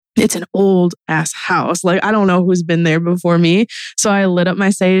it's an old ass house. Like, I don't know who's been there before me. So I lit up my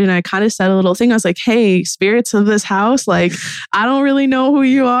sage and I kind of said a little thing. I was like, hey, spirits of this house, like, I don't really know who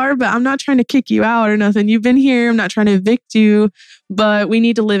you are, but I'm not trying to kick you out or nothing. You've been here. I'm not trying to evict you, but we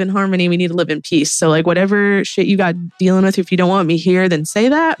need to live in harmony. We need to live in peace. So like, whatever shit you got dealing with, if you don't want me here, then say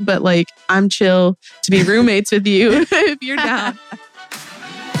that. But like, I'm chill to be roommates with you if you're down.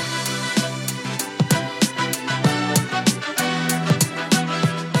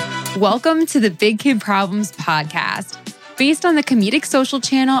 Welcome to the Big Kid Problems podcast, based on the comedic social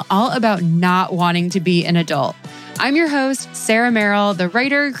channel all about not wanting to be an adult. I'm your host, Sarah Merrill, the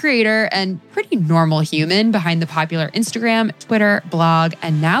writer, creator, and pretty normal human behind the popular Instagram, Twitter, blog,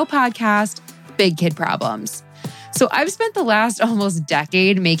 and now podcast, Big Kid Problems. So I've spent the last almost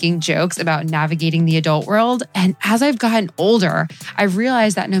decade making jokes about navigating the adult world. And as I've gotten older, I've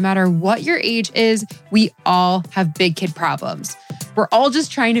realized that no matter what your age is, we all have big kid problems. We're all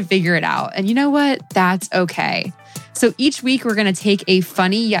just trying to figure it out. And you know what? That's okay. So each week, we're going to take a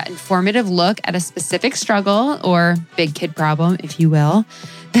funny yet informative look at a specific struggle or big kid problem, if you will.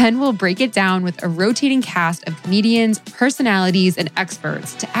 Then we'll break it down with a rotating cast of comedians, personalities, and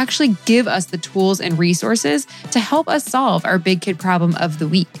experts to actually give us the tools and resources to help us solve our big kid problem of the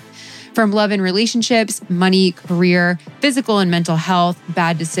week. From love and relationships, money, career, physical and mental health,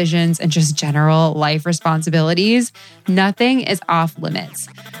 bad decisions, and just general life responsibilities, nothing is off limits.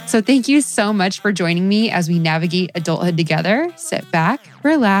 So thank you so much for joining me as we navigate adulthood together. Sit back,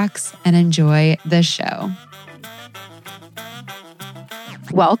 relax, and enjoy the show.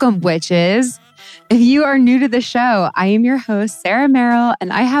 Welcome, witches. If you are new to the show, I am your host, Sarah Merrill,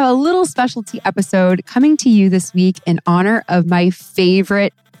 and I have a little specialty episode coming to you this week in honor of my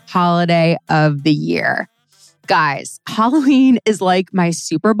favorite holiday of the year. Guys, Halloween is like my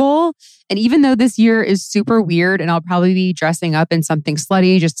Super Bowl. And even though this year is super weird and I'll probably be dressing up in something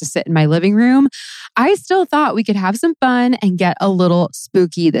slutty just to sit in my living room, I still thought we could have some fun and get a little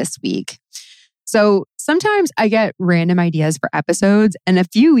spooky this week. So sometimes I get random ideas for episodes. And a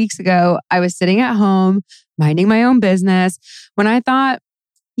few weeks ago, I was sitting at home, minding my own business, when I thought,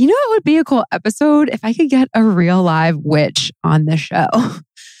 you know, it would be a cool episode if I could get a real live witch on the show.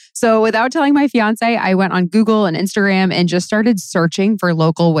 So without telling my fiance, I went on Google and Instagram and just started searching for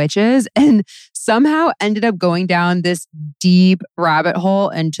local witches and somehow ended up going down this deep rabbit hole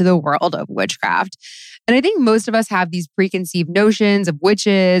into the world of witchcraft. And I think most of us have these preconceived notions of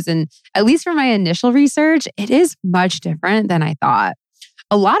witches. And at least from my initial research, it is much different than I thought.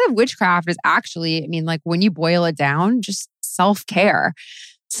 A lot of witchcraft is actually, when you boil it down, just self-care.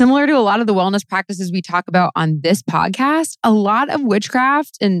 Similar to a lot of the wellness practices we talk about on this podcast, a lot of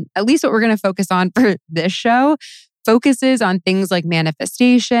witchcraft, and at least what we're going to focus on for this show, focuses on things like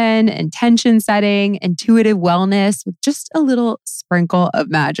manifestation, intention setting, intuitive wellness with just a little sprinkle of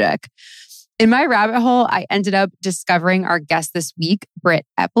magic. In my rabbit hole, I ended up discovering our guest this week, Britt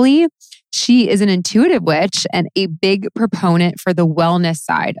Epley. She is an intuitive witch and a big proponent for the wellness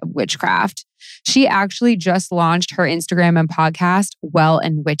side of witchcraft. She actually just launched her Instagram and podcast, Well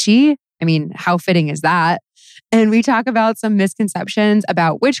and Witchy. How fitting is that? And we talk about some misconceptions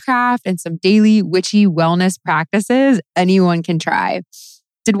about witchcraft and some daily witchy wellness practices anyone can try.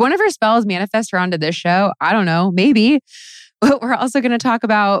 Did one of her spells manifest her onto this show? I don't know, maybe. But we're also going to talk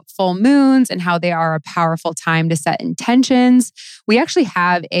about full moons and how they are a powerful time to set intentions. We actually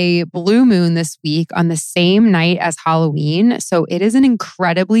have a blue moon this week on the same night as Halloween. So it is an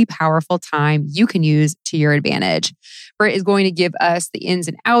incredibly powerful time you can use to your advantage. Britt is going to give us the ins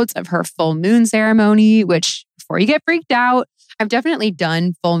and outs of her full moon ceremony, which before you get freaked out, I've definitely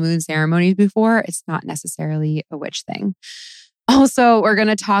done full moon ceremonies before. It's not necessarily a witch thing. Also, we're going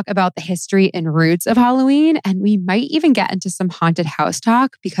to talk about the history and roots of Halloween, and we might even get into some haunted house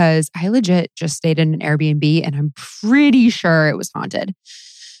talk because I legit just stayed in an Airbnb and I'm pretty sure it was haunted.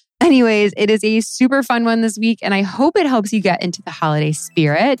 Anyways, it is a super fun one this week, and I hope it helps you get into the holiday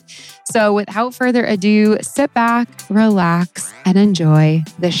spirit. So without further ado, sit back, relax, and enjoy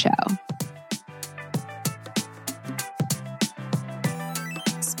the show.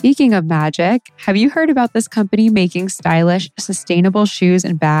 Speaking of magic, have you heard about this company making stylish, sustainable shoes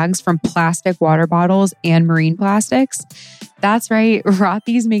and bags from plastic water bottles and marine plastics? That's right,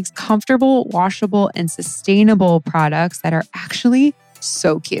 Rothy's makes comfortable, washable, and sustainable products that are actually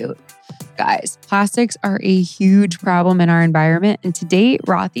so cute. Guys, plastics are a huge problem in our environment, and to date,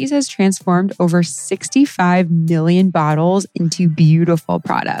 Rothy's has transformed over 65 million bottles into beautiful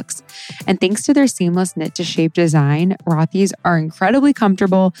products. And thanks to their seamless knit-to-shape design, Rothy's are incredibly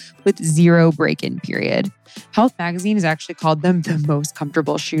comfortable with zero break-in period. Health Magazine has actually called them the most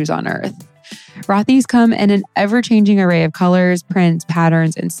comfortable shoes on earth. Rothy's come in an ever-changing array of colors, prints,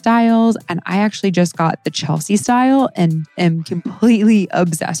 patterns, and styles. And I actually just got the Chelsea style and am completely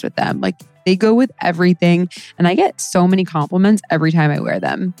obsessed with them. Like, they go with everything. And I get so many compliments every time I wear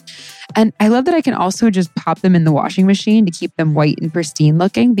them. And I love that I can also just pop them in the washing machine to keep them white and pristine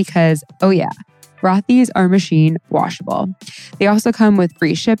looking because, oh yeah, Rothy's are machine washable. They also come with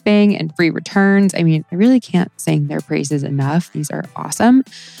free shipping and free returns. I mean, I really can't sing their praises enough. These are awesome.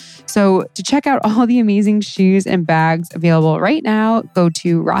 So to check out all the amazing shoes and bags available right now, go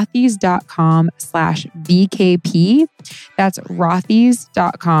to rothys.com/BKP. That's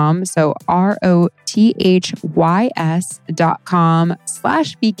rothys.com. So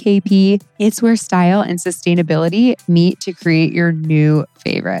ROTHYS.com/BKP. It's where style and sustainability meet to create your new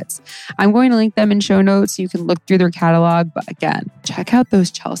favorites. I'm going to link them in show notes so you can look through their catalog. But again, check out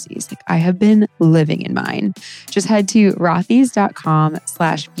those Chelseas. Like, I have been living in mine. Just head to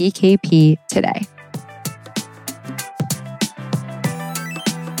rothys.com/BKP today.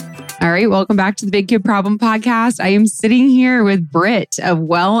 All right, welcome back to the Big Kid Problem Podcast. I am sitting here with Britt of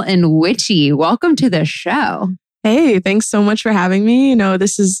Well and Witchy. Welcome to the show. Hey, thanks so much for having me. You know,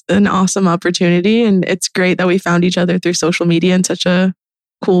 this is an awesome opportunity, and it's great that we found each other through social media in such a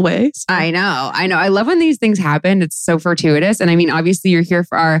cool way. So. I know. I love when these things happen. It's so fortuitous. And I mean, obviously, you're here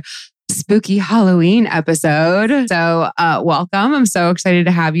for our spooky Halloween episode. So welcome. I'm so excited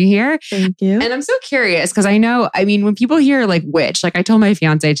to have you here. Thank you. And I'm so curious because I know, I mean, when people hear like witch, like I told my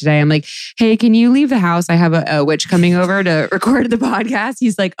fiance today, I'm like, hey, can you leave the house? I have a witch coming over to record the podcast.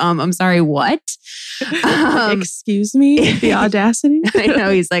 He's like, I'm sorry, what? Excuse me? The audacity? I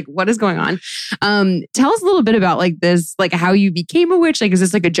know. He's like, what is going on? Tell us a little bit about like this, like how you became a witch. Like, is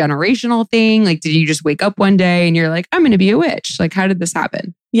this like a generational thing? Like, did you just wake up one day and you're like, I'm going to be a witch? Like, how did this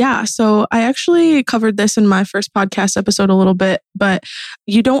happen? Yeah, so I actually covered this in my first podcast episode a little bit, but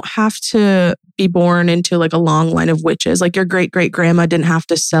you don't have to be born into like a long line of witches. Like your great-great-grandma didn't have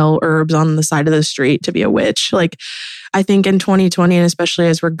to sell herbs on the side of the street to be a witch. Like I think in 2020, and especially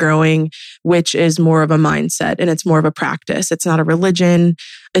as we're growing, witch is more of a mindset and it's more of a practice. It's not a religion.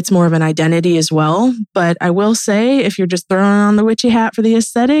 It's more of an identity as well. But I will say, if you're just throwing on the witchy hat for the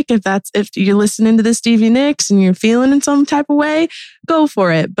aesthetic, if you're listening to the Stevie Nicks and you're feeling in some type of way, go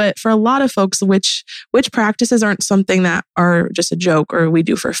for it. But for a lot of folks, witch practices aren't something that are just a joke or we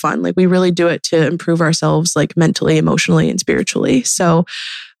do for fun. Like we really do it to improve ourselves, like mentally, emotionally, and spiritually. So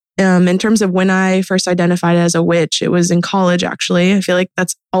in terms of when I first identified as a witch, it was in college, actually. I feel like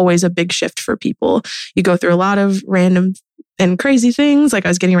that's always a big shift for people. You go through a lot of random and crazy things. Like I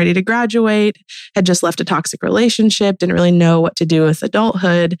was getting ready to graduate, had just left a toxic relationship, didn't really know what to do with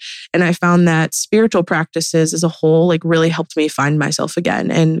adulthood. And I found that spiritual practices as a whole, like really helped me find myself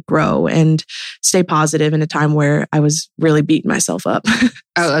again and grow and stay positive in a time where I was really beating myself up.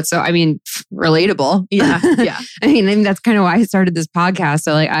 Oh, that's so, I mean, relatable. Yeah. Yeah. I mean, that's kind of why I started this podcast.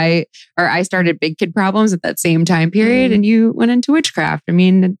 So like I started Big Kid Problems at that same time period and you went into witchcraft. I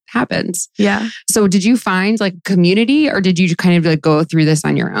mean, it happens. Yeah. So did you find like community or did you kind of like go through this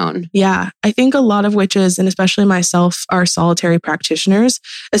on your own? Yeah. I think a lot of witches, and especially myself, are solitary practitioners,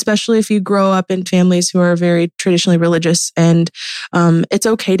 especially if you grow up in families who are very traditionally religious. And it's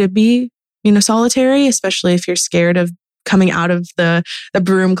okay to be, solitary, especially if you're scared of coming out of the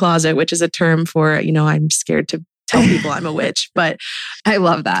broom closet, which is a term for, I'm scared to tell people I'm a witch, but I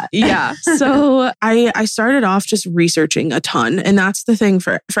love that. Yeah. So I started off just researching a ton. And that's the thing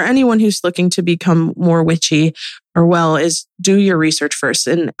for anyone who's looking to become more witchy or well is do your research first.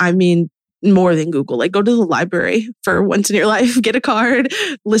 And I mean, more than Google, like go to the library for once in your life, get a card,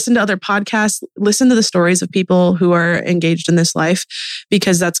 listen to other podcasts, listen to the stories of people who are engaged in this life,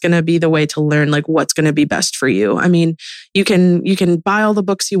 because that's going to be the way to learn like what's going to be best for you. I mean, you can buy all the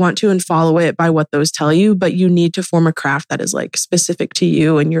books you want to and follow it by what those tell you, but you need to form a craft that is like specific to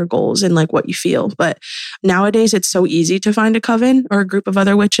you and your goals and like what you feel. But nowadays it's so easy to find a coven or a group of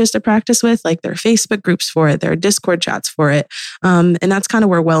other witches to practice with. Like there are Facebook groups for it, there are Discord chats for it. And that's kind of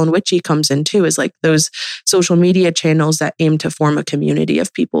where Well and Witchy comes in too, is like those social media channels that aim to form a community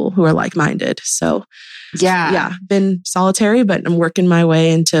of people who are like-minded. So yeah, been solitary, but I'm working my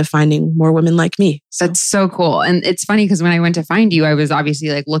way into finding more women like me. So. That's so cool. And it's funny because when I went to find you, I was obviously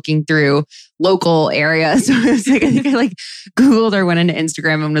like looking through local areas. So I was like, I think I like Googled or went into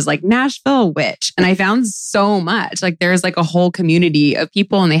Instagram and was like Nashville witch. And I found so much. Like there's like a whole community of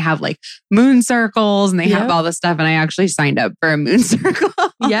people and they have like moon circles and they have all this stuff. And I actually signed up for a moon circle.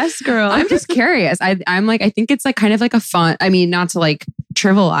 Yes, girl. I'm just curious. I'm like, I think it's like kind of like a fun, I mean, not to like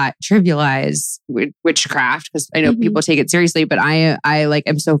trivialize witchcraft because I know people take it seriously, but I like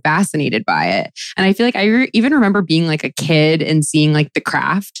am so fascinated by it. And I feel like I even remember being like a kid and seeing like The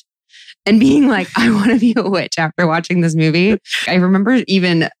Craft. and being like, I want to be a witch after watching this movie. I remember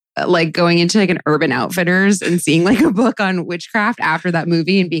even like going into like an Urban Outfitters and seeing like a book on witchcraft after that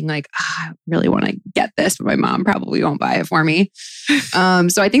movie and being like, I really want to get this, but my mom probably won't buy it for me.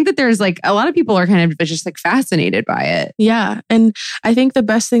 So I think that there's like a lot of people are kind of just like fascinated by it. Yeah. And I think the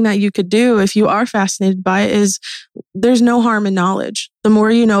best thing that you could do if you are fascinated by it is there's no harm in knowledge. The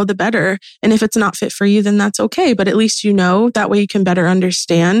more you know, the better. And if it's not fit for you, then that's okay. But at least you know, that way you can better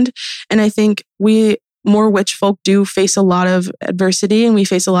understand. And I think more witch folk do face a lot of adversity and we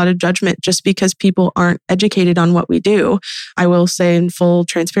face a lot of judgment just because people aren't educated on what we do. I will say in full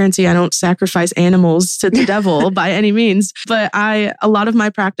transparency, I don't sacrifice animals to the devil by any means, but a lot of my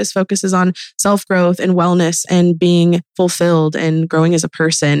practice focuses on self-growth and wellness and being fulfilled and growing as a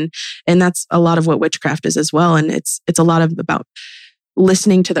person. And that's a lot of what witchcraft is as well. And it's a lot about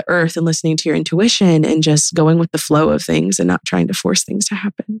listening to the earth and listening to your intuition and just going with the flow of things and not trying to force things to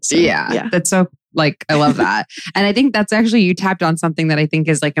happen. So, yeah. That's so like, I love that. And I think that's actually, you tapped on something that I think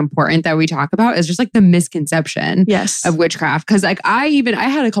is like important that we talk about is just like the misconception of witchcraft. Cause like I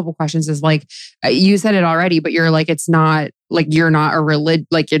had a couple questions is like, you said it already, but you're like, it's not like, you're not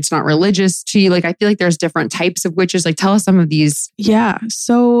like it's not religious to you. Like, I feel like there's different types of witches. Like tell us some of these. Yeah.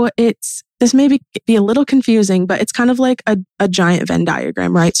 So this may be a little confusing, but it's kind of like a giant Venn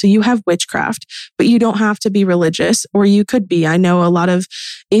diagram, right? So you have witchcraft, but you don't have to be religious, or you could be. I know a lot of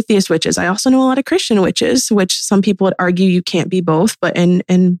atheist witches. I also know a lot of Christian witches, which some people would argue you can't be both, but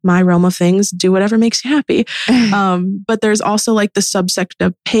in my realm of things, do whatever makes you happy. But there's also like the subsect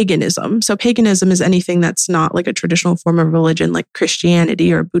of paganism. So paganism is anything that's not like a traditional form of religion, like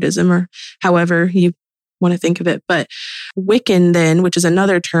Christianity or Buddhism or however you want to think of it. But Wiccan then, which is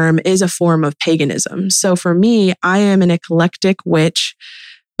another term, is a form of paganism. So for me, I am an eclectic witch,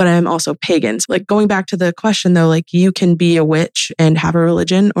 but I'm also pagan. So like going back to the question though, like you can be a witch and have a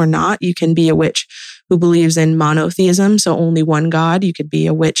religion or not. You can be a witch who believes in monotheism, so only one God. You could be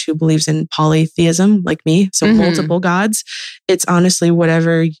a witch who believes in polytheism, like me, so multiple gods. It's honestly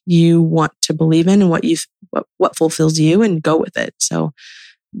whatever you want to believe in and what fulfills you, and go with it. So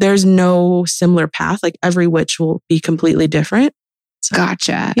there's no similar path. Like every witch will be completely different. So,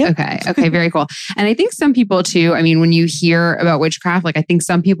 gotcha. Yep. Okay. Very cool. And I think some people too, I mean, when you hear about witchcraft, like I think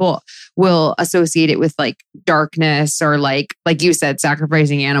some people will associate it with like darkness or like you said,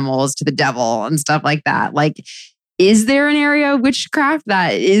 sacrificing animals to the devil and stuff like that. Like, is there an area of witchcraft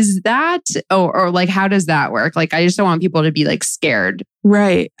that is that? Or like, how does that work? Like, I just don't want people to be like scared.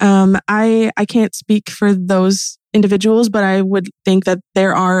 Right. I can't speak for those individuals, but I would think that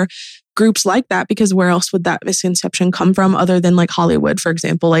there are groups like that, because where else would that misconception come from other than like Hollywood, for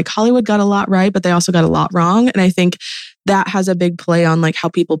example? Like Hollywood got a lot right, but they also got a lot wrong. And I think that has a big play on like how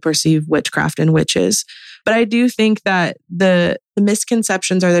people perceive witchcraft and witches. But I do think that the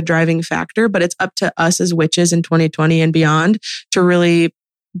misconceptions are the driving factor, but it's up to us as witches in 2020 and beyond to really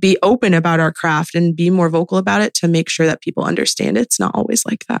be open about our craft and be more vocal about it to make sure that people understand it's not always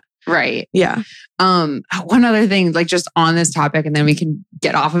like that. Right. Yeah. One other thing, like just on this topic, and then we can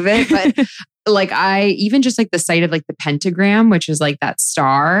get off of it. But like I even just like the sight of like the pentagram, which is like that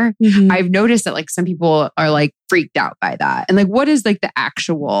star. I've noticed that like some people are like freaked out by that. And like, what is like the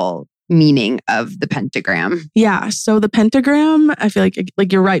actual meaning of the pentagram? Yeah. So the pentagram, I feel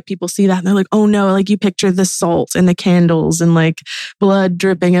like you're right. People see that and they're like, oh no, like you picture the salt and the candles and like blood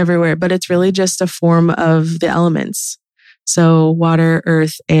dripping everywhere. But it's really just a form of the elements. So water,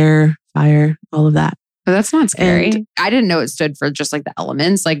 earth, air, fire, all of that. But that's not scary. And I didn't know it stood for just like the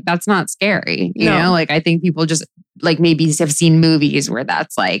elements. Like that's not scary. You know, like I think people just like maybe have seen movies where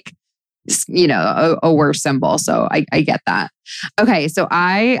that's like, you know, a worse symbol. So I get that. Okay. So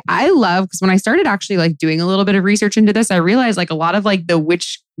I love, because when I started actually like doing a little bit of research into this, I realized like a lot of like the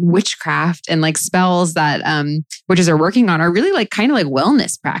witchcraft and like spells that witches are working on are really like kind of like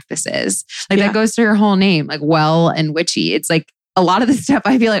wellness practices. Like that goes to your whole name, like well and witchy. It's like a lot of the stuff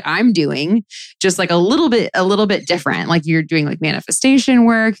I feel like I'm doing just like a little bit different. Like you're doing like manifestation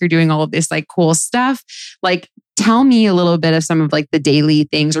work, you're doing all of this like cool stuff. Like tell me a little bit of some of like the daily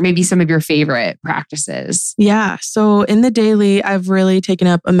things or maybe some of your favorite practices. Yeah. So in the daily, I've really taken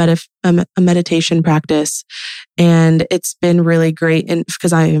up a meditation practice, and it's been really great. And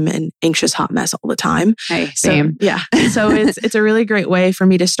because I am an anxious hot mess all the time. Hey, same. So, yeah. So it's a really great way for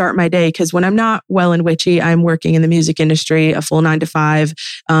me to start my day. Because when I'm not well and witchy, I'm working in the music industry, a full 9 to 5.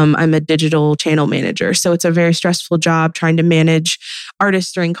 I'm a digital channel manager. So it's a very stressful job trying to manage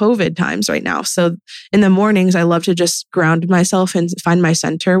artists during COVID times right now. So in the mornings, I love to just ground myself and find my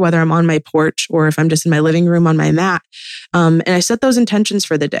center, whether I'm on my porch or if I'm just in my living room on my mat. And I set those intentions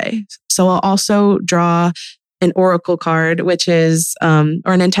for the day. So I'll also draw an oracle card, which is, or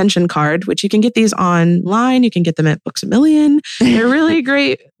an intention card, which you can get these online. You can get them at Books A Million. They're really a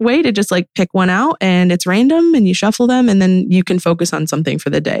great way to just like pick one out, and it's random and you shuffle them and then you can focus on something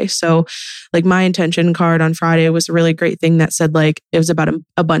for the day. So like my intention card on Friday was a really great thing that said like, it was about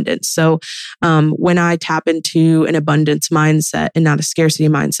abundance. So when I tap into an abundance mindset and not a scarcity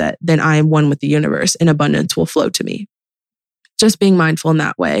mindset, then I am one with the universe and abundance will flow to me. Just being mindful in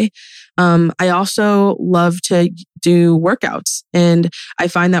that way. I also love to do workouts, and I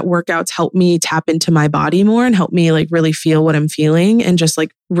find that workouts help me tap into my body more and help me like really feel what I'm feeling and just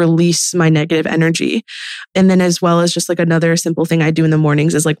like release my negative energy. And then as well as just like another simple thing I do in the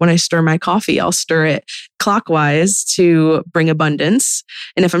mornings is like when I stir my coffee, I'll stir it clockwise to bring abundance.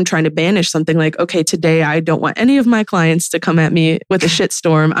 And if I'm trying to banish something like, okay, today I don't want any of my clients to come at me with a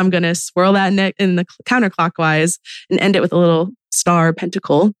shitstorm, I'm going to swirl that in the counterclockwise and end it with a little star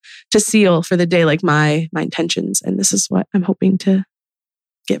pentacle to seal for the day, like my intentions. And this is what I'm hoping to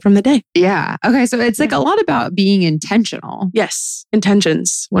get from the day. Yeah. Okay. So it's like a lot about being intentional. Yes.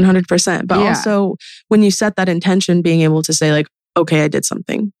 Intentions, 100%. But also when you set that intention, being able to say like, okay, I did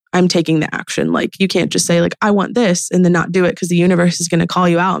something. I'm taking the action. Like you can't just say like, I want this and then not do it, because the universe is going to call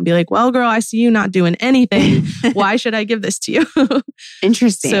you out and be like, well, girl, I see you not doing anything. Why should I give this to you?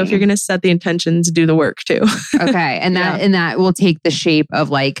 Interesting. So if you're going to set the intentions, do the work too. Okay. And that will take the shape of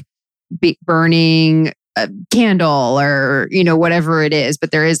like burning a candle or, whatever it is.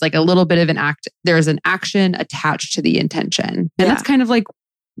 But there is like a little bit of there's an action attached to the intention. And that's kind of like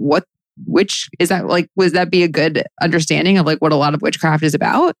which is that like, would that be a good understanding of like what a lot of witchcraft is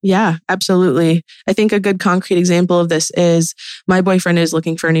about? Yeah, absolutely. I think a good concrete example of this is my boyfriend is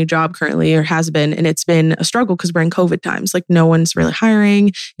looking for a new job currently, or has been, and it's been a struggle because we're in COVID times. Like no one's really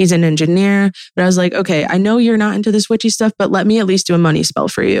hiring. He's an engineer. But I was like, okay, I know you're not into this witchy stuff, but let me at least do a money spell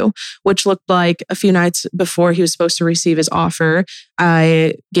for you, which looked like a few nights before he was supposed to receive his offer,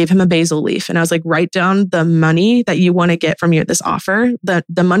 I gave him a basil leaf and I was like, write down the money that you want to get from this offer,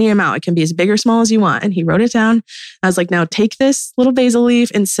 the money amount. It can be as big or small as you want. And he wrote it down. I was like, now take this little basil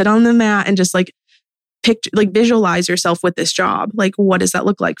leaf and sit on the mat and just like visualize yourself with this job. Like, what does that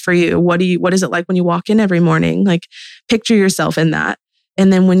look like for you? What is it like when you walk in every morning? Like picture yourself in that.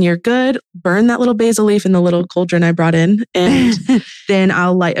 And then when you're good, burn that little basil leaf in the little cauldron I brought in. And then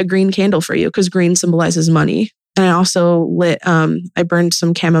I'll light a green candle for you, because green symbolizes money. And I also I burned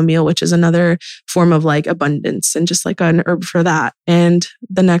some chamomile, which is another form of like abundance, and just like an herb for that. And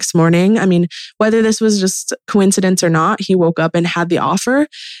the next morning, I mean, whether this was just coincidence or not, he woke up and had the offer,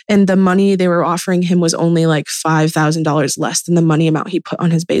 and the money they were offering him was only like $5,000 less than the money amount he put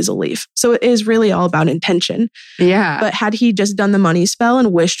on his basil leaf. So it is really all about intention. Yeah. But had he just done the money spell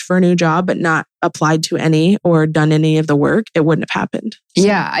and wished for a new job, but not applied to any or done any of the work, it wouldn't have happened. So,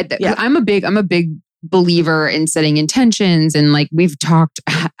 I'm a big believer in setting intentions, and like we've talked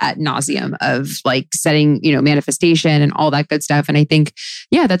ad nauseum of like setting, manifestation and all that good stuff. And I think,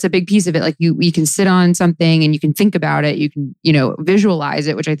 that's a big piece of it. Like you can sit on something and you can think about it, you can, visualize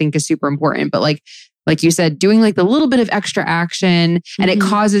it, which I think is super important. But like you said, doing like the little bit of extra action, and it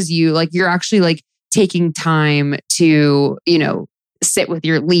causes you like, you're actually like taking time to, sit with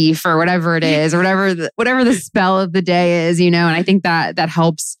your leaf or whatever it is, or whatever the spell of the day is, and I think that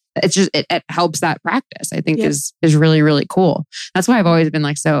helps. It helps that practice, I think is really, really cool. That's why I've always been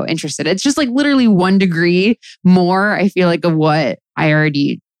like so interested. It's just like literally 1 degree more, I feel like, of what I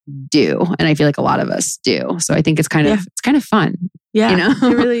already do. And I feel like a lot of us do. So I think it's kind of fun. Yeah,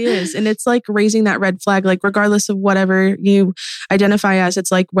 it really is. And it's like raising that red flag, like regardless of whatever you identify as,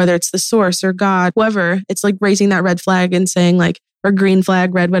 it's like whether it's the source or God, whoever, it's like raising that red flag and saying like, or green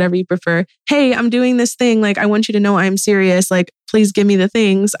flag, red, whatever you prefer. Hey, I'm doing this thing. Like, I want you to know I'm serious. Like, please give me the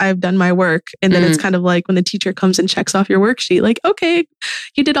things. I've done my work. And then it's kind of like when the teacher comes and checks off your worksheet, like, okay,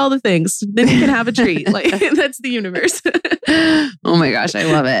 you did all the things. Then you can have a treat. Like, that's the universe. Oh my gosh, I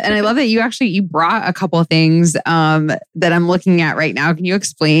love it. And I love that you brought a couple of things that I'm looking at right now. Can you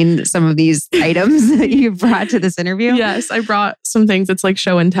explain some of these items that you brought to this interview? Yes, I brought some things. It's like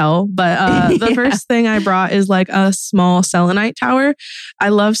show and tell. But the first thing I brought is like a small selenite tower. I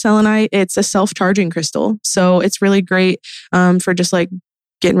love selenite. It's a self-charging crystal. So it's really great for just like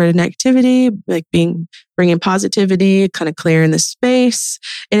getting rid of negativity, like bringing positivity, kind of clearing the space.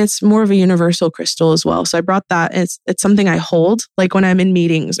 And it's more of a universal crystal as well. So I brought that. It's something I hold like when I'm in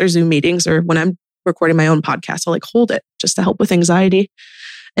meetings or Zoom meetings, or when I'm recording my own podcast, I'll like hold it just to help with anxiety.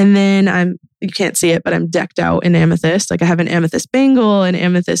 And then you can't see it, but I'm decked out in amethyst. Like I have an amethyst bangle, an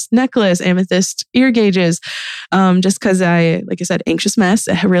amethyst necklace, amethyst ear gauges. Just because like I said, anxious mess,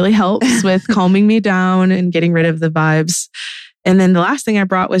 it really helps with calming me down and getting rid of the vibes. And then the last thing I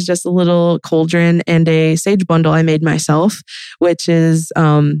brought was just a little cauldron and a sage bundle I made myself, which is,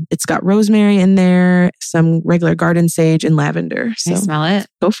 it's got rosemary in there, some regular garden sage, and lavender. Can I smell it?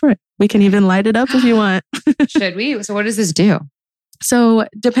 Go for it. We can even light it up if you want. Should we? So what does this do? So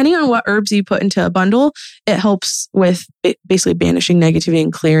depending on what herbs you put into a bundle, it helps with basically banishing negativity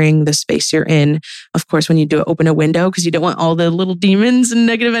and clearing the space you're in. Of course, when you do it, open a window because you don't want all the little demons and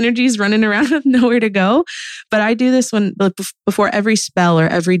negative energies running around with nowhere to go. But I do this before every spell or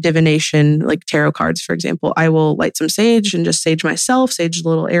every divination, like tarot cards, for example, I will light some sage and just sage myself, sage the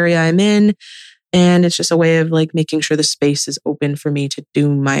little area I'm in. And it's just a way of like making sure the space is open for me to do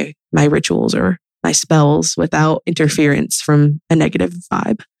my rituals or my spells without interference from a negative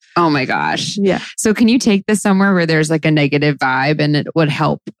vibe. Oh my gosh. Yeah. So can you take this somewhere where there's like a negative vibe and it would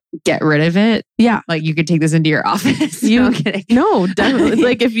help get rid of it? Yeah. Like you could take this into your office. No, definitely.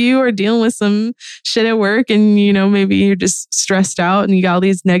 Like if you are dealing with some shit at work and, maybe you're just stressed out and you got all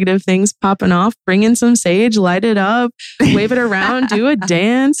these negative things popping off, bring in some sage, light it up, wave it around, do a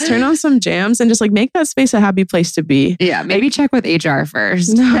dance, turn on some jams and just like make that space a happy place to be. Yeah. Maybe check with HR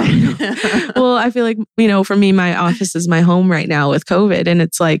first. No. Well, I feel like, for me, my office is my home right now with COVID. And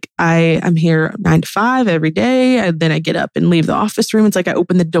it's like, I'm here 9 to 5 every day. And then I get up and leave the office room. It's like I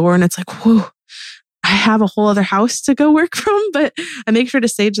open the door and it's like, whoa, I have a whole other house to go work from. But I make sure to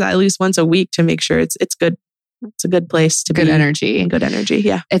sage that at least once a week to make sure it's good. It's a good place to be. Good energy. Good energy.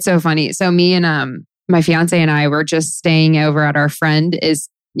 Yeah. It's so funny. So me and my fiance and I were just staying over at our friend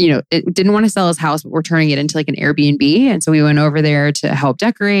it didn't want to sell his house, but we're turning it into like an Airbnb. And so we went over there to help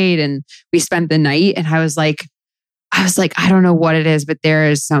decorate and we spent the night. And I was like, I don't know what it is, but there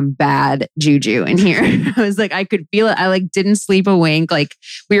is some bad juju in here. I was like, I could feel it. I like didn't sleep a wink. Like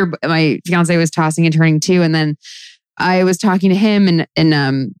my fiance was tossing and turning too. And then I was talking to him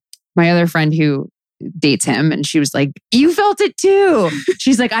and my other friend who dates him. And she was like, you felt it too.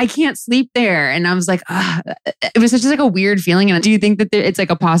 She's like, I can't sleep there. And I was like, it was such like a weird feeling. And do you think that it's like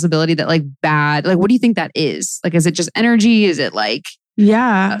a possibility that like bad, like, what do you think that is? Like, is it just energy? Is it like,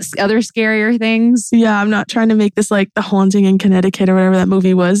 other scarier things? Yeah, I'm not trying to make this like The Haunting in Connecticut or whatever that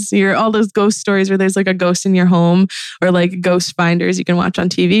movie was. All those ghost stories where there's like a ghost in your home or like ghost finders you can watch on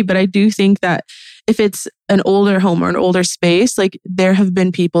TV. But I do think that if it's an older home or an older space, like there have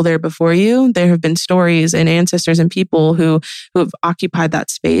been people there before you. There have been stories and ancestors and people who have occupied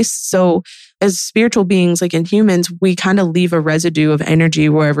that space. So as spiritual beings, like in humans, we kind of leave a residue of energy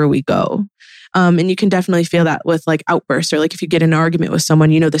wherever we go. And you can definitely feel that with like outbursts or like if you get in an argument with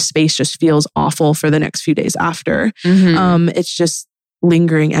someone, the space just feels awful for the next few days after. Mm-hmm. It's just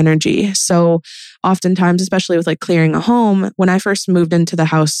lingering energy. So oftentimes, especially with like clearing a home, when I first moved into the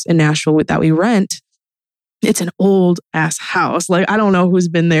house in Nashville that we rent, it's an old ass house. Like, I don't know who's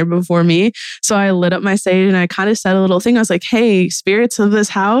been there before me. So I lit up my sage and I kind of said a little thing. I was like, hey, spirits of this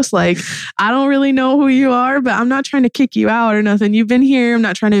house, like, I don't really know who you are, but I'm not trying to kick you out or nothing. You've been here. I'm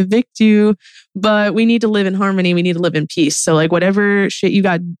not trying to evict you, but we need to live in harmony. We need to live in peace. So like whatever shit you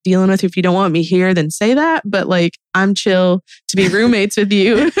got dealing with, if you don't want me here, then say that. But like, I'm chill to be roommates with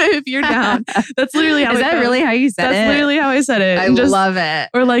you if you're down. That's literally how Is that really how you said it? That's literally how I said it. I love it.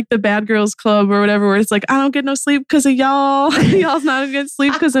 Or like the Bad Girls Club or whatever, where it's like, I don't get no sleep because of y'all. Y'all's not gonna get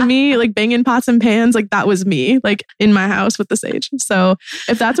sleep because of me. Like banging pots and pans. Like that was me, like in my house with the sage. So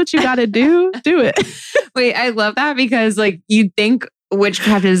if that's what you got to do it. Wait, I love that because like you think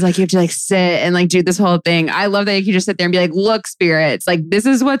witchcraft is like you have to like sit and like do this whole thing. I love that you can just sit there and be like, look, spirits, like this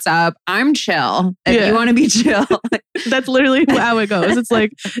is what's up. I'm chill. If you want to be chill. That's literally how it goes. It's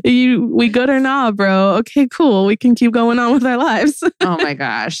like, we good or not, bro? Okay, cool. We can keep going on with our lives. Oh my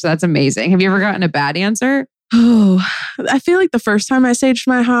gosh. That's amazing. Have you ever gotten a bad answer? Oh, I feel like the first time I saged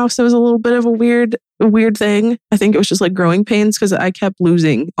my house, it was a little bit of a weird thing. I think it was just like growing pains because I kept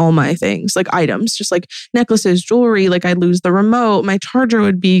losing all my things, like items, just like necklaces, jewelry. Like I'd lose the remote. My charger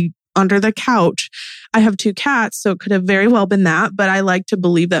would be under the couch. I have 2 cats, so it could have very well been that. But I like to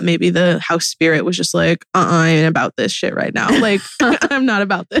believe that maybe the house spirit was just like, I ain't about this shit right now. Like, I'm not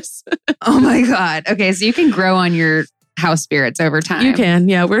about this. Oh my God. Okay, so you can grow on your house spirits over time. You can.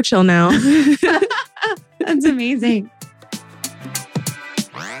 Yeah, we're chill now. That's amazing.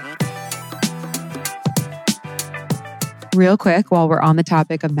 Real quick, while we're on the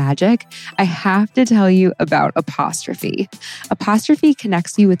topic of magic, I have to tell you about Apostrophe. Apostrophe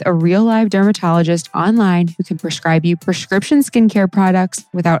connects you with a real live dermatologist online who can prescribe you prescription skincare products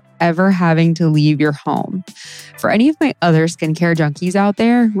without ever having to leave your home. For any of my other skincare junkies out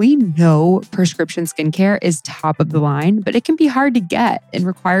there, we know prescription skincare is top of the line, but it can be hard to get and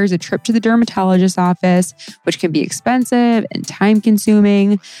requires a trip to the dermatologist's office, which can be expensive and time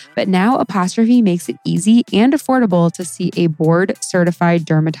consuming. But now Apostrophe makes it easy and affordable to see see a board-certified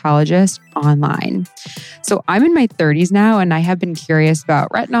dermatologist online. So I'm in my 30s now, and I have been curious about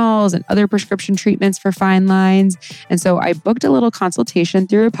retinols and other prescription treatments for fine lines. And so I booked a little consultation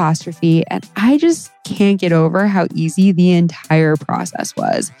through Apostrophe, and I just can't get over how easy the entire process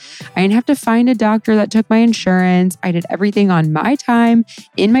was. I didn't have to find a doctor that took my insurance. I did everything on my time,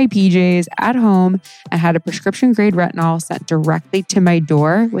 in my PJs, at home, and had a prescription grade retinol sent directly to my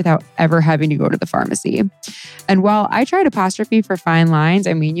door without ever having to go to the pharmacy. And while I tried Apostrophe for fine lines,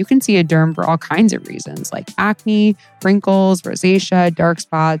 I mean, you can see a derm for all kinds of reasons like acne, wrinkles, rosacea, dark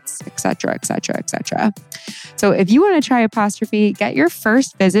spots, etc., etc., etc. So if you want to try Apostrophe, get your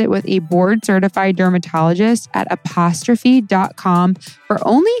first visit with a board-certified dermatologist at apostrophe.com for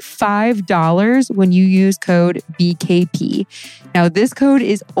only $5 when you use code BKP. Now, this code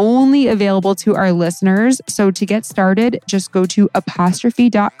is only available to our listeners. So to get started, just go to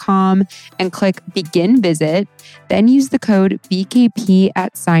apostrophe.com and click Begin Visit. Then use the code BKP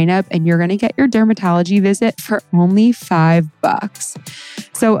at sign up, and you're going to get your dermatology visit for only $5.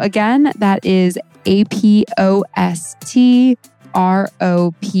 So again, that is apostrophe.com,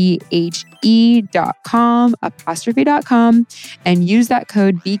 apostrophe.com, and use that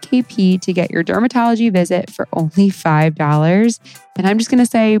code BKP to get your dermatology visit for only $5. And I'm just going to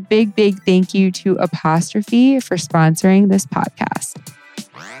say big thank you to Apostrophe for sponsoring this podcast.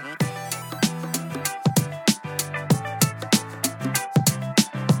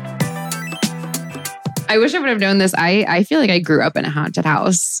 I wish I would have known this. I feel like I grew up in a haunted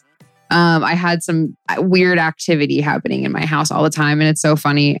house. I had some weird activity happening in my house all the time. And it's so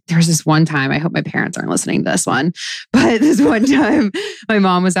funny. There was this one time, I hope my parents aren't listening to this one, but this one time my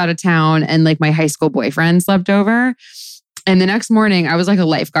mom was out of town and like my high school boyfriend slept over. And the next morning I was like a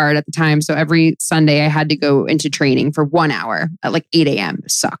lifeguard at the time. So every Sunday I had to go into training for 1 hour at like 8 a.m.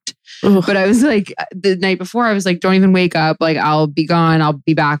 It sucked. Ugh. But I was like, the night before I was like, don't even wake up. Like I'll be gone. I'll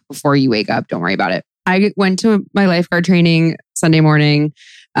be back before you wake up. Don't worry about it. I went to my lifeguard training Sunday morning,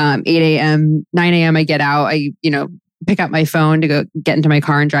 8 a.m., 9 a.m. I get out. I, pick up my phone to go get into my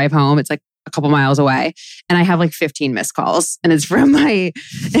car and drive home. It's like a couple miles away. And I have like 15 missed calls. And it's from my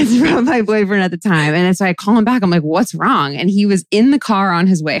boyfriend at the time. And so I call him back. I'm like, what's wrong? And he was in the car on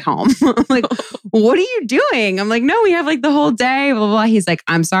his way home. I'm like, what are you doing? I'm like, no, we have like the whole day, blah, blah, blah. He's like,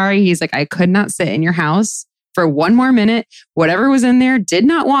 I'm sorry. He's like, I could not sit in your house for one more minute. Whatever was in there did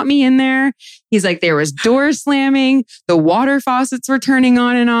not want me in there. He's like, there was doors slamming. The water faucets were turning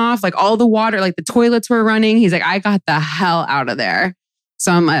on and off. Like all the water, like the toilets were running. He's like, I got the hell out of there.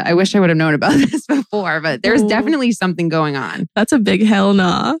 So I wish I would have known about this before, but there's definitely something going on. That's a big hell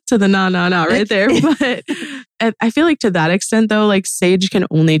nah to the nah right there. But I feel like to that extent though, like Sage can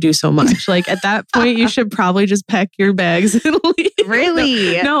only do so much. Like at that point, you should probably just pack your bags and leave.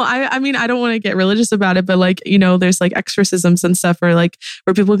 Really? No, I mean, I don't want to get religious about it, but like, there's like exorcisms and stuff where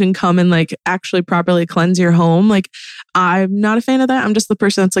people can come and like actually properly cleanse your home. Like I'm not a fan of that. I'm just the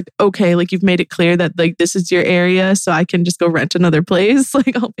person that's like, okay, like you've made it clear that like this is your area, so I can just go rent another place.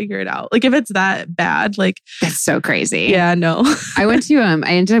 Like I'll figure it out. Like if it's that bad, like that's so crazy. Yeah, no. I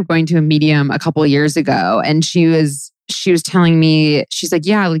ended up going to a medium a couple of years ago, and she was telling me, she's like,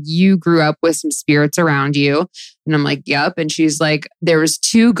 yeah, like you grew up with some spirits around you. And I'm like, yep. And she's like, there was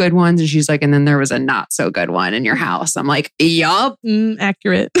 2 good ones. And she's like, and then there was a not so good one in your house. I'm like, yup.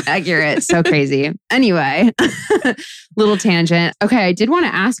 Accurate. So crazy. Anyway, little tangent. Okay. I did want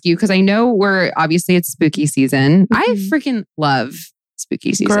to ask you, because I know obviously it's spooky season. Mm-hmm. I freaking love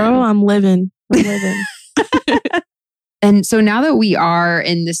spooky season. Girl, I'm living. And so now that we are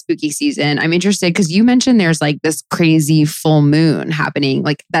in the spooky season, I'm interested because you mentioned there's like this crazy full moon happening,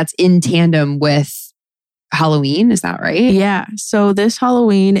 like that's in tandem with Halloween. Is that right? Yeah. So this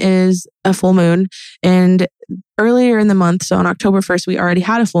Halloween is a full moon. And earlier in the month, so on October 1st, we already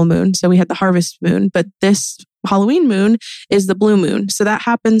had a full moon. So we had the harvest moon. But this Halloween moon is the blue moon. So that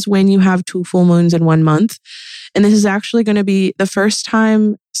happens when you have 2 full moons in 1 month. And this is actually going to be the first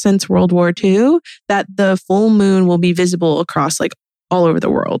time since World War II that the full moon will be visible across like all over the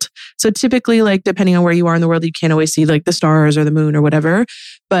world. So typically, like depending on where you are in the world, you can't always see like the stars or the moon or whatever.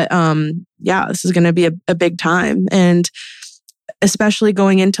 But yeah, this is going to be a big time. And especially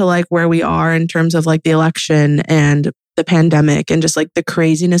going into like where we are in terms of like the election and the pandemic and just like the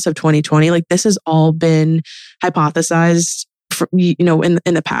craziness of 2020, like this has all been hypothesized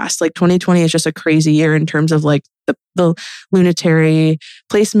in the past. Like 2020 is just a crazy year in terms of like the lunetary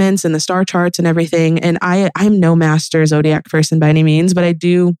placements and the star charts and everything. And I'm no master zodiac person by any means, but I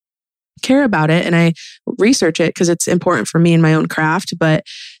do care about it and I research it because it's important for me in my own craft. But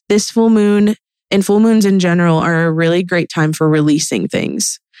this full moon and full moons in general are a really great time for releasing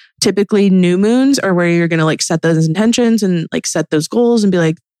things, typically new moons are where you're going to like set those intentions and like set those goals and be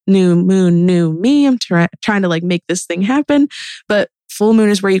like, new moon, new me. I'm trying to like make this thing happen. But full moon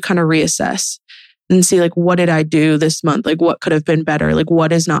is where you kind of reassess and see like, what did I do this month? Like what could have been better? Like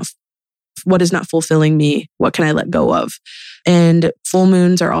what is not fulfilling me? What can I let go of? And full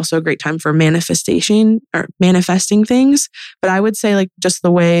moons are also a great time for manifesting things. But I would say like just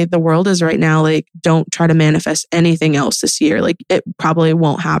the way the world is right now, like don't try to manifest anything else this year. Like it probably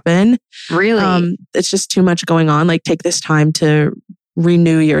won't happen. Really? It's just too much going on. Like take this time to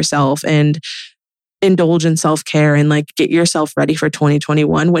renew yourself and indulge in self-care and like get yourself ready for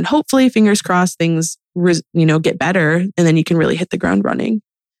 2021 when hopefully, fingers crossed, things get better and then you can really hit the ground running.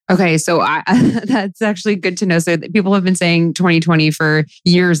 Okay, so that's actually good to know. So people have been saying 2020 for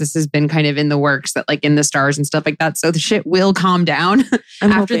years. This has been kind of in the works, that like in the stars and stuff like that. So the shit will calm down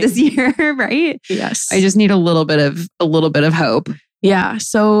after this year, right? Yes. I just need a little bit of hope. Yeah.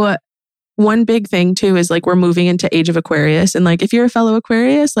 So one big thing too is like we're moving into Age of Aquarius. And like if you're a fellow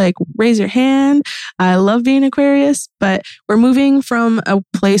Aquarius, like raise your hand. I love being Aquarius, but we're moving from a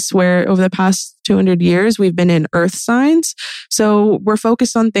place where over the past 200 years, we've been in earth signs. So we're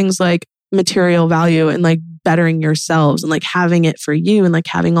focused on things like material value and like bettering yourselves and like having it for you and like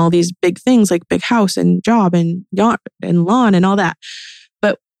having all these big things like big house and job and yacht and lawn and all that.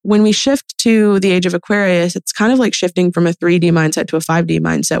 When we shift to the Age of Aquarius, it's kind of like shifting from a 3D mindset to a 5D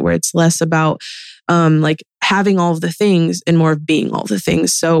mindset where it's less about like having all of the things and more of being all the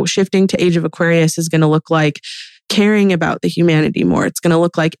things. So shifting to Age of Aquarius is going to look like caring about the humanity more. It's going to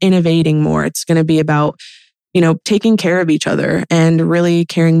look like innovating more. It's going to be about, taking care of each other and really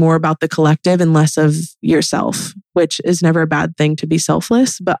caring more about the collective and less of yourself, which is never a bad thing to be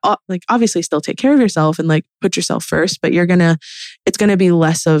selfless, but like obviously still take care of yourself and like put yourself first, but it's going to be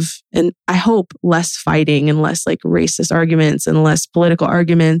less of, and I hope less fighting and less like racist arguments and less political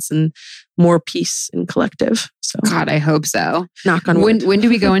arguments and more peace and collective. So God, I hope so. Knock on wood. When do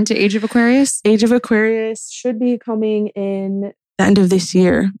we go into Age of Aquarius? Age of Aquarius should be coming in the end of this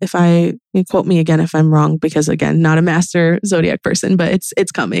year. You quote me again if I'm wrong, because again, not a master zodiac person, but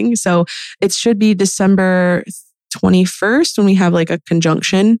it's coming. So it should be December 21st when we have like a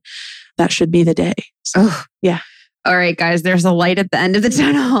conjunction. That should be the day. So, oh, yeah. All right, guys, there's a light at the end of the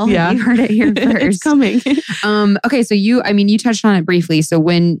tunnel. Yeah. You heard it here first. It's coming. Okay, so you touched on it briefly. So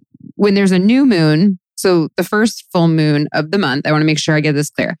when there's a new moon, so the first full moon of the month, I want to make sure I get this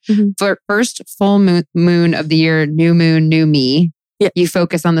clear. Mm-hmm. For first full moon of the year, new moon, new me. Yep. You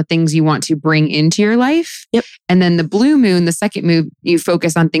focus on the things you want to bring into your life. Yep. And then the blue moon, the second moon, you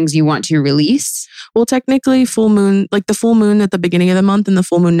focus on things you want to release. Well, technically full moon, like the full moon at the beginning of the month and the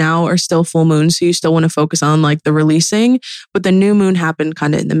full moon now are still full moons. So you still want to focus on like the releasing, but the new moon happened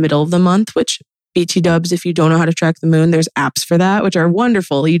kind of in the middle of the month, which BT dubs, if you don't know how to track the moon, there's apps for that, which are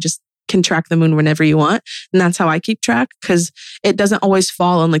wonderful. You just can track the moon whenever you want. And that's how I keep track, because it doesn't always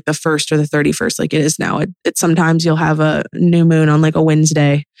fall on like the 1st or the 31st like it is now. It sometimes you'll have a new moon on like a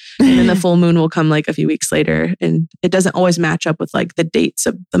Wednesday and then the full moon will come like a few weeks later. And it doesn't always match up with like the dates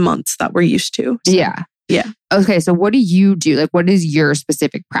of the months that we're used to. So, yeah. Yeah. Okay. So what do you do? Like, what is your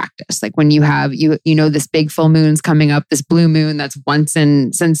specific practice? Like when you have, this big full moon's coming up, this blue moon that's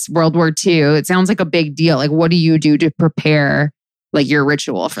since World War II, it sounds like a big deal. Like, what do you do to prepare like your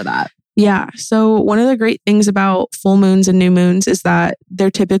ritual for that? Yeah. So one of the great things about full moons and new moons is that they're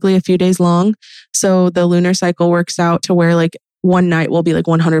typically a few days long. So the lunar cycle works out to where like one night will be like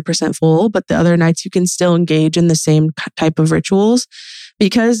 100% full, but the other nights you can still engage in the same type of rituals.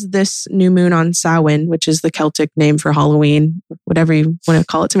 Because this new moon on Samhain, which is the Celtic name for Halloween, whatever you want to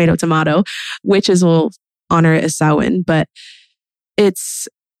call it, tomato, witches will honor it as Samhain, but it's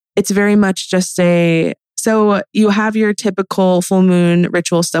very much just so you have your typical full moon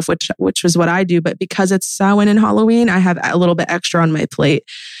ritual stuff, which is what I do. But because it's Samhain and Halloween, I have a little bit extra on my plate,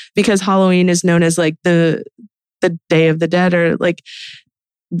 because Halloween is known as like the Day of the Dead, or like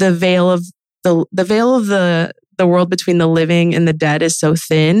the veil of the world between the living and the dead is so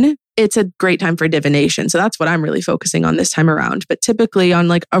thin. It's a great time for divination. So that's what I'm really focusing on this time around. But typically on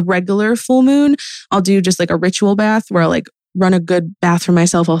like a regular full moon, I'll do just like a ritual bath where I'll like run a good bath for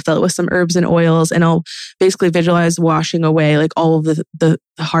myself. I'll fill it with some herbs and oils, and I'll basically visualize washing away like all of the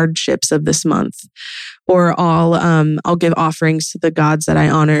hardships of this month. Or I'll give offerings to the gods that I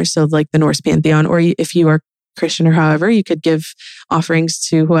honor. So like the Norse pantheon, or if you are Christian or however, you could give offerings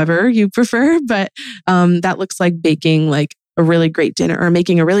to whoever you prefer. But that looks like baking like a really great dinner or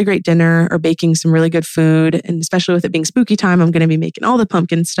making a really great dinner or baking some really good food. And especially with it being spooky time, I'm going to be making all the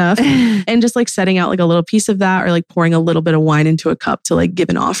pumpkin stuff and just like setting out like a little piece of that or like pouring a little bit of wine into a cup to like give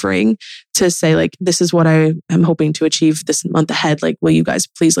an offering to say like, this is what I am hoping to achieve this month ahead. Like, will you guys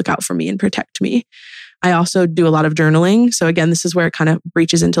please look out for me and protect me? I also do a lot of journaling. So again, this is where it kind of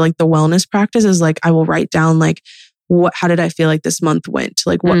breaches into like the wellness practice is like, I will write down like, how did I feel like this month went?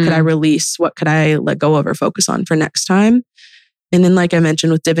 Like, what could I release? What could I let go of or focus on for next time? And then, like I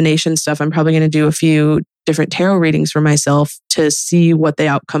mentioned with divination stuff, I'm probably going to do a few different tarot readings for myself to see what the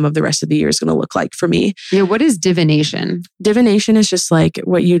outcome of the rest of the year is going to look like for me. Yeah. What is divination? Divination is just like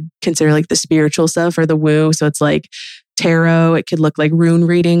what you'd consider like the spiritual stuff or the woo. So it's like tarot. It could look like rune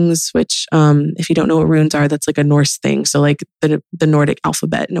readings, which if you don't know what runes are, that's like a Norse thing. So like the Nordic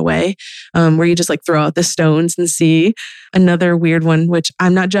alphabet in a way, where you just like throw out the stones and see. Another weird one, which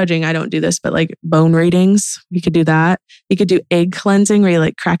I'm not judging, I don't do this, but like bone readings, you could do that. You could do egg cleansing where you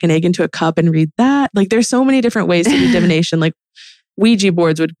like crack an egg into a cup and read that. Like there's so many different ways to do divination. Like Ouija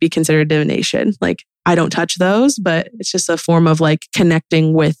boards would be considered divination. Like I don't touch those, but it's just a form of like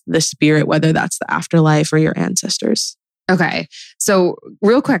connecting with the spirit, whether that's the afterlife or your ancestors. Okay. So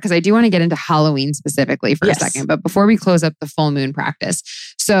real quick, because I do want to get into Halloween specifically for a second, but before we close up the full moon practice.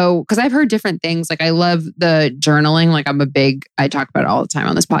 So, because I've heard different things, like I love the journaling. Like I talk about it all the time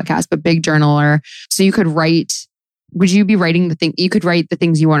on this podcast, but big journaler. So you could write, would you be writing you could write the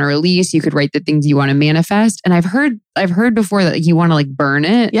things you want to release. You could write the things you want to manifest. And I've heard before that you want to like burn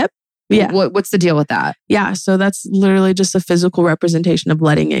it. Yep. Yeah. What's the deal with that? Yeah. So that's literally just a physical representation of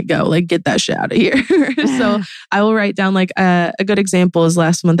letting it go. Like, get that shit out of here. So I will write down like a good example is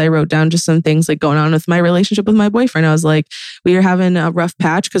last month I wrote down just some things like going on with my relationship with my boyfriend. I was like, we are having a rough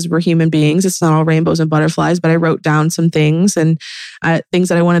patch because we're human beings. It's not all rainbows and butterflies, but I wrote down some things and things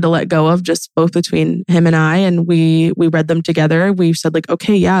that I wanted to let go of just both between him and I. And we read them together. We said like,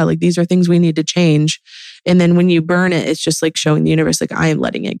 okay, yeah, like these are things we need to change. And then when you burn it, it's just like showing the universe, like I am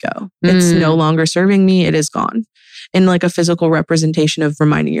letting it go. It's no longer serving me. It is gone. And like a physical representation of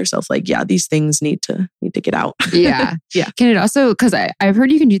reminding yourself, like, yeah, these things need to get out. Yeah. Yeah. Can it also, because I've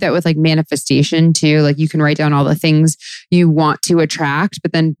heard you can do that with like manifestation too. Like you can write down all the things you want to attract,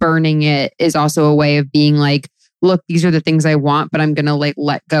 but then burning it is also a way of being like, look, these are the things I want, but I'm going to like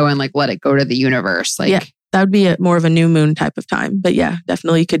let go and like let it go to the universe. Like, yeah, that would be more of a new moon type of time. But yeah,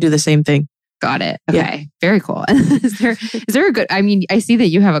 definitely you could do the same thing. Got it. Okay. Yeah. Very cool. Is there a good, I mean, I see that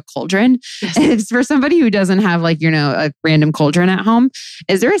you have a cauldron. Yes. It's for somebody who doesn't have like, a random cauldron at home.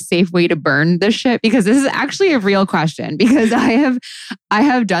 Is there a safe way to burn this shit? Because this is actually a real question because I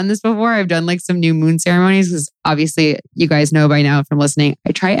have done this before. I've done like some new moon ceremonies because obviously you guys know by now from listening,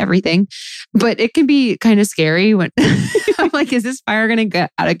 I try everything, but it can be kind of scary when I'm like, is this fire going to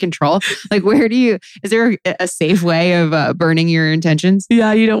get out of control? Like, is there a safe way of burning your intentions?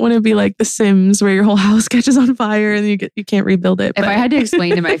 Yeah. You don't want to be like the Sims where your whole house catches on fire and you can't rebuild it. If I had to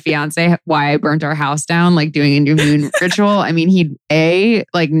explain to my fiance why I burnt our house down, like doing a new moon ritual, I mean, he'd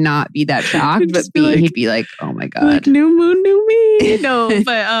not be that shocked, but B, he'd be like, oh my God. Like, new moon, new me. No,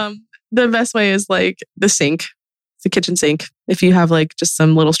 but the best way is like the sink, the kitchen sink. If you have like just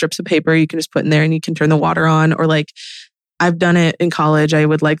some little strips of paper, you can just put in there and you can turn the water on. Or like I've done it in college. I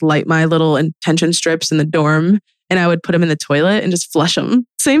would like light my little intention strips in the dorm and I would put them in the toilet and just flush them.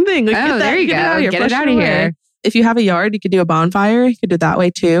 Same thing. Like, there you go. Get it out of here. If you have a yard, you could do a bonfire. You could do it that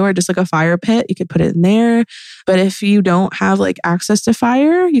way too. Or just like a fire pit. You could put it in there. But if you don't have like access to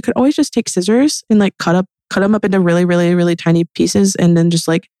fire, you could always just take scissors and like cut them up into really, really, really tiny pieces and then just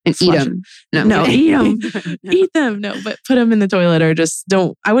like eat them. No, eat them. Eat them. No, but put them in the toilet or just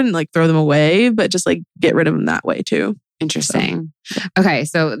I wouldn't like throw them away, but just like get rid of them that way too. Interesting. Okay,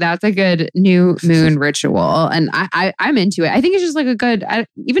 so that's a good new moon ritual, and I'm into it. I think it's just like a good,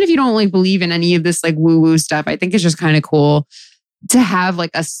 even if you don't like believe in any of this like woo woo stuff, I think it's just kind of cool to have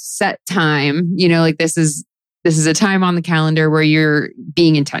like a set time. Like this is a time on the calendar where you're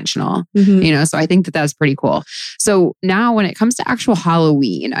being intentional. Mm-hmm. So I think that's pretty cool. So now, when it comes to actual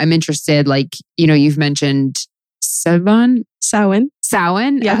Halloween, I'm interested. Like you've mentioned Samhain.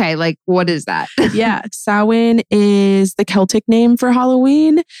 Yeah. Okay, like what is that? Yeah, Samhain is the Celtic name for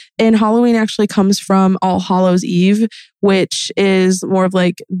Halloween. And Halloween actually comes from All Hallows Eve, which is more of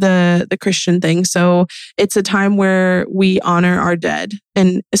like the Christian thing. So it's a time where we honor our dead.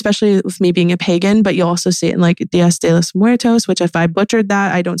 And especially with me being a pagan, but you'll also see it in like Dias de los Muertos, which if I butchered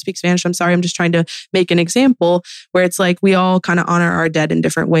that, I don't speak Spanish. I'm sorry. I'm just trying to make an example where it's like we all kind of honor our dead in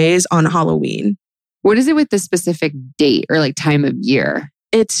different ways on Halloween. What is it with the specific date or like time of year?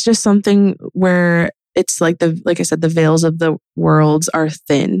 It's just something where it's like like I said, the veils of the worlds are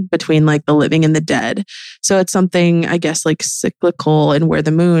thin between like the living and the dead. So it's something, I guess, like cyclical, and where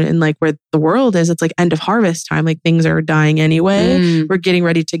the moon and like where the world is, it's like end of harvest time. Like things are dying anyway. We're getting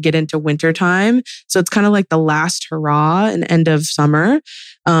ready to get into winter time. So it's kind of like the last hurrah and end of summer,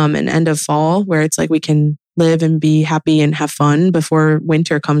 and end of fall, where it's like we can live and be happy and have fun before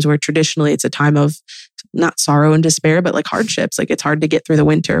winter comes, where traditionally it's a time of not sorrow and despair, but like hardships. Like it's hard to get through the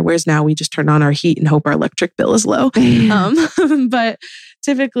winter. Whereas now we just turn on our heat and hope our electric bill is low. But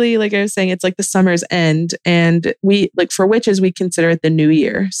typically, like I was saying, it's like the summer's end, and we like for witches, we consider it the new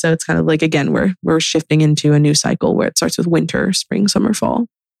year. So it's kind of like, again, we're shifting into a new cycle where it starts with winter, spring, summer, fall.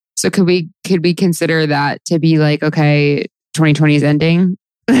 So could we consider that to be like, okay, 2020 is ending?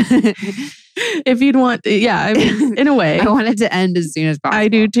 If you'd want, yeah, I mean, in a way. I want it to end as soon as possible. I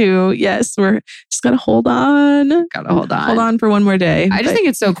do too. Yes, we're just gotta hold on. Hold on for one more day. I just think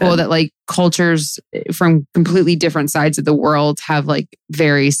it's so cool that like cultures from completely different sides of the world have like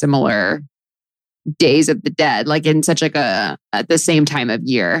very similar days of the dead, like in such like at the same time of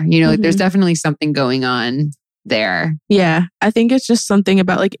year. You know, like there's definitely something going on there. Yeah, I think it's just something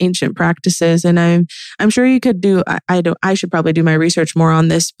about like ancient practices, and I'm sure you could do. I should probably do my research more on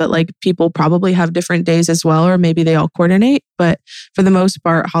this, but like people probably have different days as well, or maybe they all coordinate. But for the most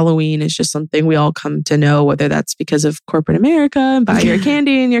part, Halloween is just something we all come to know, whether that's because of corporate America and buy your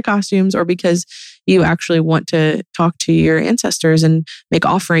candy and your costumes, or because you actually want to talk to your ancestors and make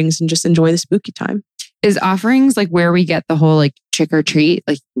offerings and just enjoy the spooky time. Is offerings like where we get the whole like trick or treat,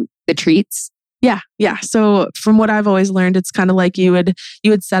 like the treats? Yeah. So from what I've always learned, it's kind of like you would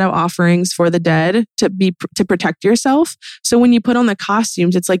set out offerings for the dead to protect yourself. So when you put on the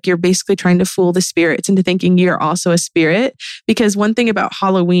costumes, it's like you're basically trying to fool the spirits into thinking you're also a spirit. Because one thing about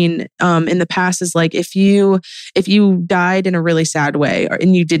Halloween in the past is like if you died in a really sad way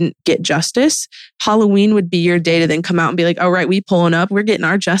and you didn't get justice, Halloween would be your day to then come out and be like, "All right, we pulling up, we're getting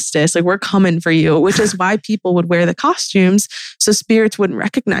our justice, like we're coming for you." Which is why people would wear the costumes so spirits wouldn't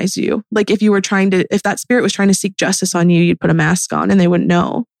recognize you. Like if that spirit was trying to seek justice on you, you'd put a mask on and they wouldn't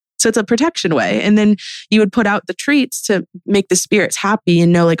know. So it's a protection way. And then you would put out the treats to make the spirits happy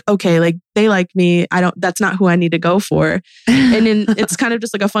and know like, okay, like they like me. That's not who I need to go for. And then it's kind of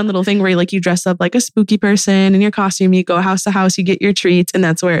just like a fun little thing where you dress up like a spooky person in your costume, you go house to house, you get your treats. And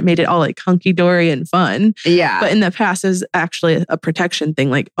that's where it made it all like hunky dory and fun. Yeah. But in the past, it was actually a protection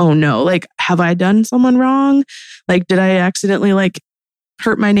thing. Like, oh no, like, have I done someone wrong? Like, did I accidentally like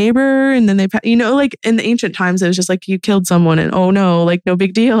hurt my neighbor? And then like in the ancient times, it was just like you killed someone and oh no, like no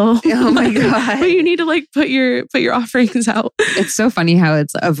big deal. Oh my God. But you need to like put your offerings out. It's so funny how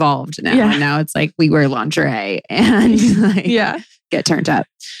it's evolved now. Yeah. And now it's like we wear lingerie and like get turned up.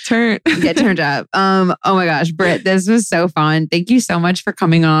 Get turned up. Oh my gosh, Britt, this was so fun. Thank you so much for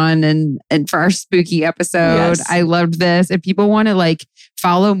coming on and for our spooky episode. Yes. I loved this. If people want to like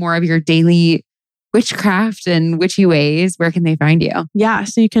follow more of your daily witchcraft and witchy ways, where can they find you? Yeah,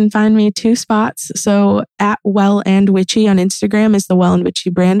 so you can find me 2 spots. So at Well and Witchy on Instagram is the Well and Witchy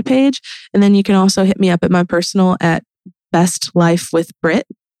brand page. And then you can also hit me up at my personal at Best Life with Britt.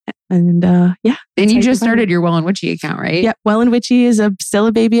 And And you just started your Well and Witchy account, right? Yep. Well and Witchy is still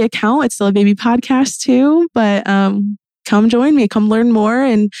a baby account. It's still a baby podcast too. But come join me, come learn more.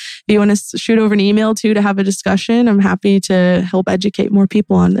 And if you want to shoot over an email too to have a discussion, I'm happy to help educate more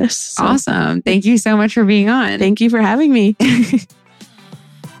people on this. So, awesome. Thank you so much for being on. Thank you for having me.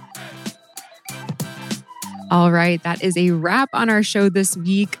 All right, that is a wrap on our show this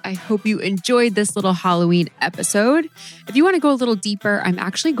week. I hope you enjoyed this little Halloween episode. If you want to go a little deeper, I'm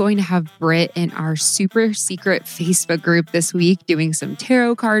actually going to have Britt in our super secret Facebook group this week doing some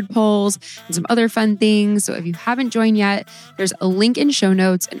tarot card polls and some other fun things. So if you haven't joined yet, there's a link in show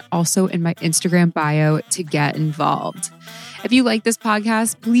notes and also in my Instagram bio to get involved. If you like this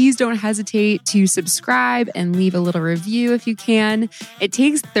podcast, please don't hesitate to subscribe and leave a little review if you can. It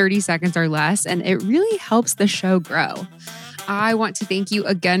takes 30 seconds or less, and it really helps the show grow. I want to thank you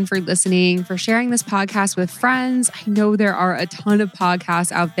again for listening, for sharing this podcast with friends. I know there are a ton of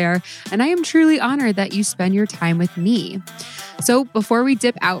podcasts out there, and I am truly honored that you spend your time with me. So before we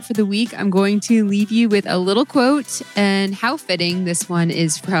dip out for the week, I'm going to leave you with a little quote, and how fitting this one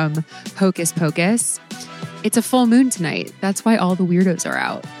is from Hocus Pocus. It's a full moon tonight. That's why all the weirdos are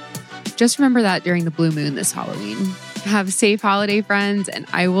out. Just remember that during the blue moon this Halloween. Have a safe holiday, friends, and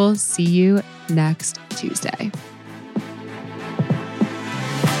I will see you next Tuesday.